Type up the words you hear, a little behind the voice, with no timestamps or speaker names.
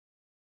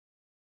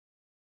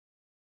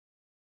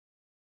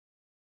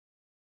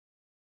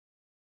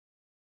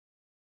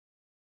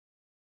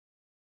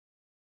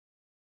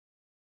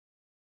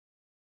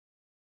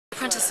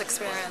Apprentice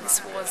experience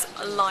was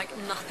like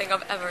nothing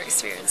I've ever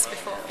experienced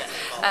before.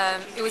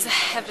 It was a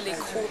heavily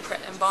corporate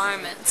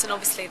environment, and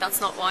obviously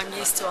that's not what I'm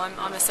used to.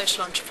 I'm a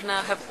social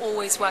entrepreneur, have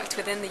always worked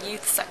within the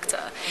youth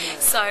sector,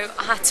 so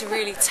I had to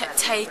really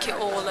take it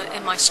all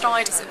in my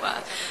stride, as it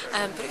were.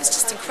 But it was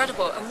just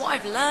incredible, and what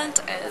I've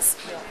learned is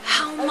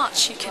how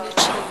much you can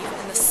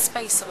achieve in the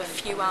space of a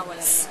few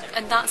hours,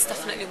 and that's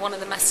definitely one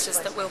of the messages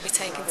that we'll be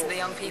taking to the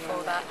young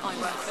people that I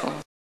work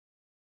with.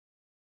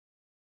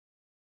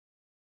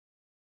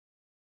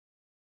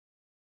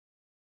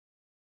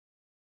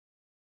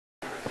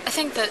 I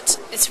think that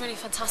it's really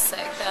fantastic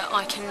that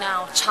I can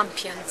now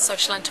champion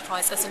social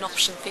enterprise as an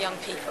option for young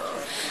people,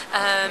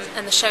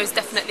 and the show's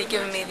definitely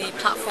given me the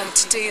platform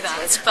to do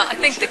that. But I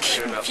think the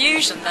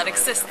confusion that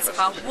exists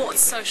about what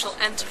social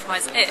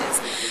enterprise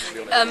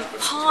is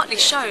partly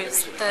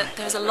shows that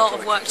there's a lot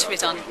of work to be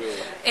done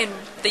in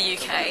the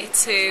UK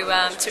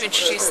to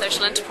introduce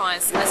social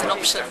enterprise as an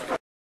option.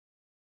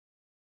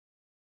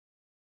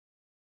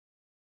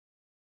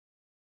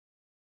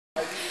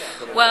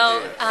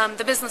 Well,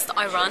 the business that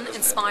I run,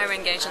 Inspire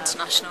Engage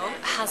International,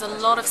 has a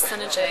lot of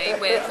synergy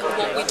with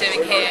what we're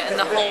doing here and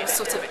the whole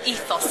sort of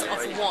ethos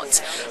of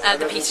what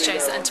the Peter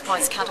Jones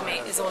Enterprise Academy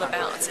is all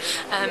about.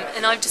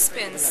 And I've just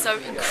been so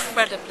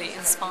incredibly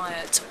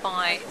inspired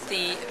by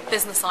the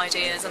business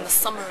ideas and the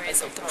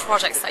summaries of the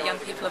projects that young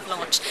people have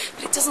launched.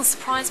 But it doesn't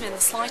surprise me in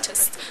the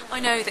slightest. I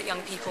know that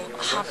young people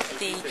have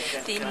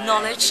the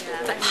knowledge,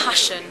 the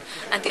passion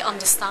and the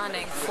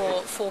understanding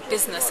for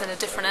business and the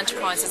different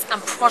enterprises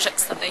and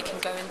projects that they can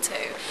go into.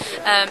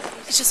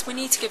 It's just we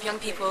need to give young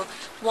people,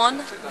 one,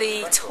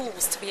 the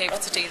tools to be able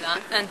to do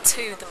that, and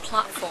two, the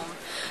platform.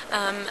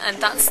 And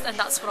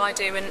that's what I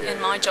do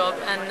in my job,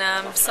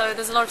 and so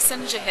there's a lot of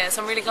synergy here,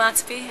 so I'm really glad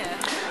to be here.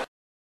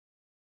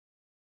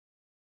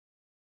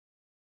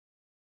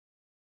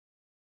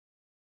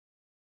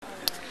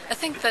 I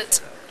think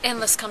that in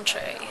this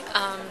country,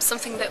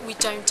 something that we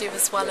don't do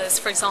as well as,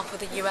 for example,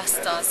 the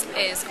US does,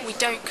 is we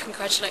don't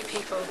congratulate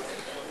people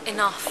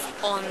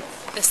enough on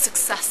the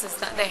successes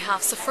that they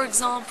have. So for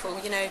example,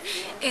 you know,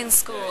 in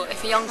school,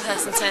 if a young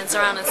person turns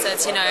around and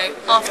says, you know,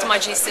 after my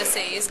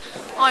GCSEs,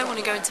 I want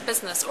to go into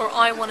business, or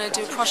I want to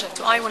do a project,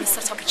 or I want to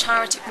set up a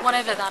charity,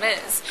 whatever that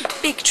is,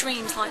 big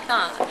dreams like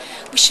that,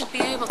 we should be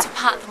able to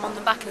pat them on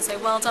the back and say,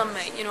 well done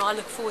mate, you know, I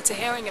look forward to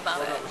hearing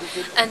about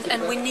it.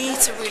 And we need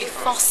to really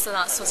foster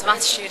that sort of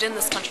attitude in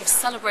this country of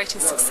celebrating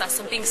success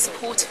and being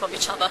supportive of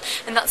each other,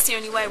 and that's the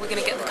only way we're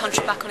going to get the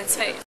country back on its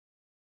feet.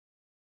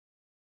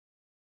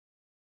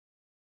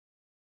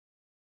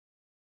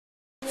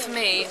 For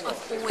me,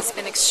 I've always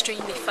been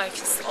extremely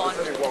focused on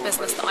the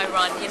business that I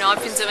run. You know,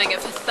 I've been doing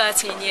it for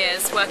 13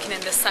 years, working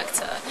in this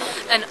sector,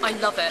 and I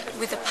love it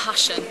with a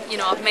passion. You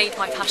know, I've made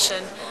my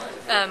passion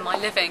my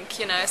living,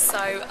 you know, so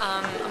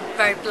I'm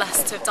very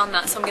blessed to have done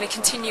that, so I'm going to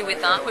continue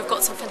with that. We've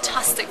got some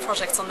fantastic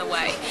projects on the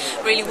way,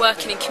 really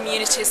working in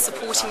communities,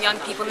 supporting young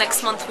people.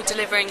 Next month we're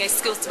delivering a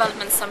skills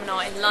development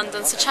seminar in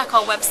London, so check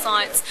our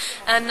website,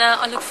 and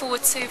I look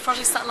forward to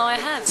projects that lie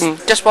ahead.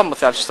 Just one more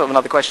thing, I just thought of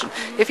another question.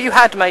 If you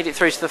had made it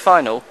through to the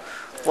final,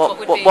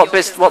 what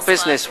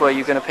business were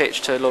you going to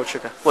pitch to Lord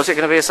Sugar? Was it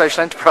going to be a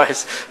social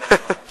enterprise?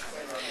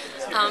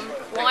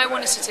 What I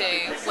wanted to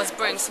do was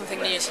bring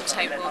something new to the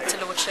table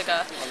to Lord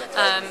Sugar,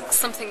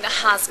 something that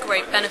has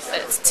great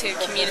benefits to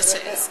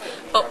communities,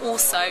 but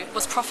also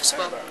was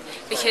profitable.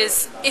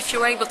 Because if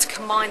you're able to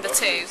combine the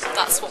two,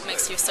 that's what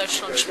makes you a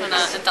social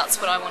entrepreneur, and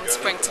that's what I wanted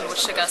to bring to Lord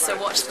Sugar. So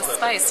watch this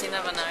space, you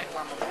never know.